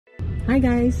Hi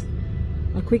guys,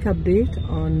 a quick update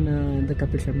on the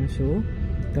Kapil Sharma Show.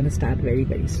 Gonna start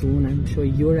very soon. I'm sure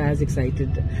you're as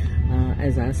excited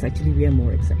as us. Actually, we are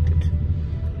more excited.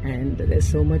 And there's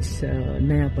so much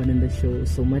nayapan in the show,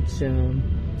 so much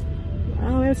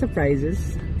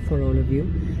surprises for all of you.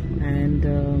 And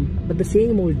but the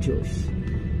same old Josh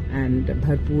and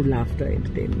bharpoor laughter,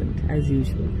 entertainment as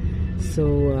usual.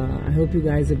 So I hope you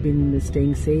guys have been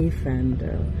staying safe and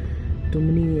too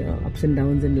many ups and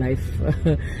downs in life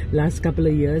last couple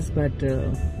of years, but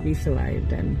we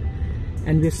survived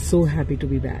and we're so happy to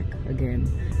be back again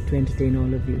to entertain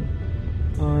all of you.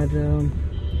 और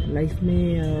life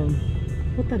में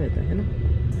होता रहता है ना.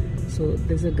 So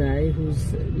there's a guy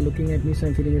who's looking at me, so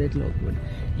I'm feeling a little awkward.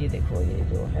 ये देखो, ये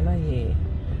जो है ना, ये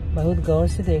बहुत गौर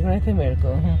से देख रहे थे मेरे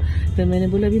को. तो मैंने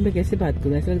बोला अभी मैं कैसे बात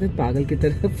करूँ, ऐसा लगता है पागल की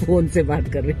तरह फोन से बात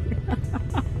कर रही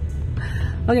है.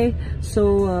 Okay, so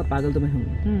पागल तो मैं हूँ,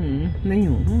 नहीं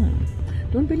हूँ.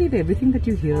 Don't believe everything that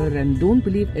you hear and don't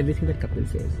believe everything that Kapil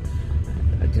says.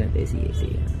 अर्चना ऐसी है.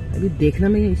 अभी देखना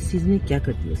मैं इस चीज में क्या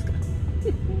करती है इसका.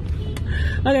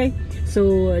 Okay,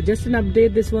 so just an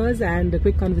update this was, and a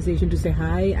quick conversation to say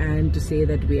hi and to say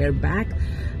that we are back.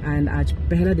 And आज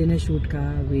पहला दिन है शूट का,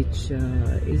 which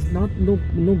is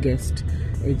no guest.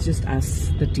 It's just us,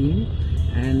 the team.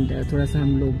 And थोड़ा सा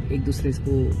हम लोग एक दूसरे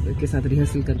के साथ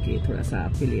रिहर्सल करके थोड़ा सा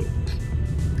आपके लिए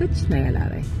कुछ नया ला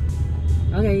रहे हैं.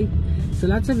 Okay, so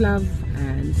lots of love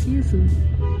and see you soon.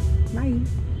 Bye.